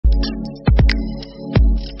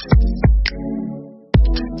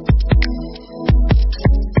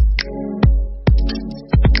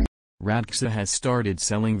Radxa has started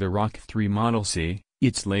selling the ROCK 3 Model C,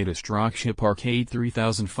 its latest rockchip arcade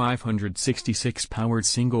 3566 powered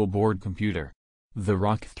single-board computer. The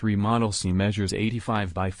ROCK 3 Model C measures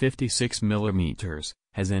 85 by 56 mm,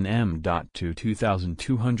 has an M.2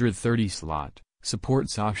 2230 slot,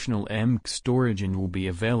 supports optional M.2 storage and will be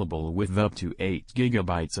available with up to 8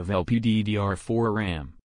 GB of LPDDR4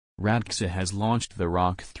 RAM. Radxa has launched the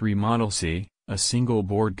ROCK 3 Model C, a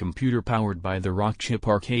single-board computer powered by the rockchip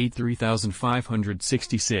arcade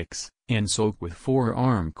 3566, and SoC with 4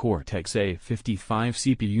 ARM Cortex-A55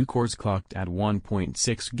 CPU cores clocked at 1.6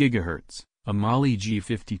 GHz, a Mali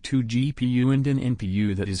G52 GPU and an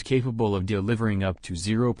NPU that is capable of delivering up to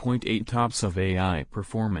 0.8 TOPS of AI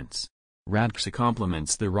performance. Radxa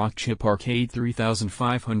complements the rockchip arcade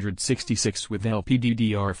 3566 with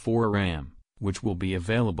LPDDR4 RAM, which will be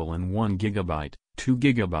available in 1 GB, 2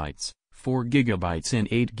 GB, 4 GB and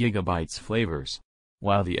 8 GB flavors.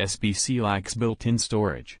 While the SBC lacks built-in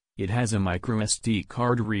storage, it has a microSD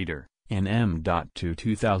card reader, an M.2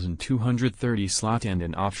 2230 slot and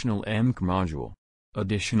an optional M.2 module.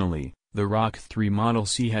 Additionally, the ROCK 3 Model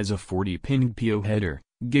C has a 40-pin PO header,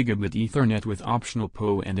 Gigabit Ethernet with optional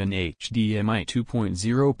PO and an HDMI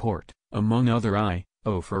 2.0 port, among other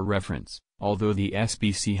I/O for reference. Although the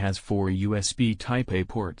SBC has 4 USB Type-A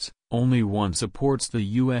ports, only one supports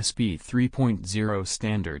the USB 3.0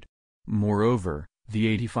 standard. Moreover, the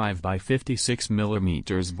 85 by 56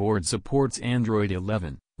 mm board supports Android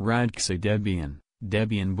 11, Radxa Debian,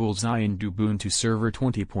 Debian Bullseye and Ubuntu Server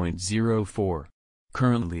 20.04.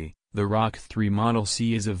 Currently, the ROCK 3 Model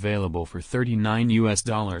C is available for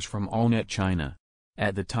 $39 from AllNet China.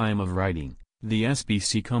 At the time of writing, the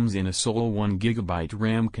SBC comes in a sole 1 GB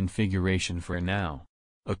RAM configuration for now.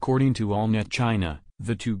 According to AllNet China,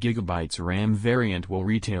 the 2 GB RAM variant will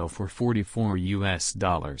retail for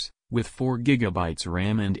 $44, with 4 GB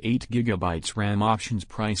RAM and 8 GB RAM options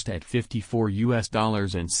priced at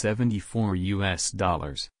 $54 and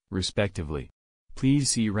 $74, respectively. Please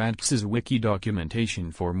see Radxa's wiki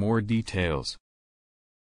documentation for more details.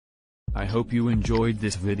 I hope you enjoyed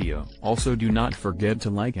this video. Also, do not forget to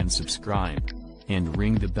like and subscribe, and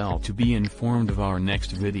ring the bell to be informed of our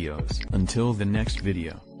next videos. Until the next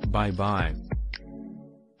video, bye bye.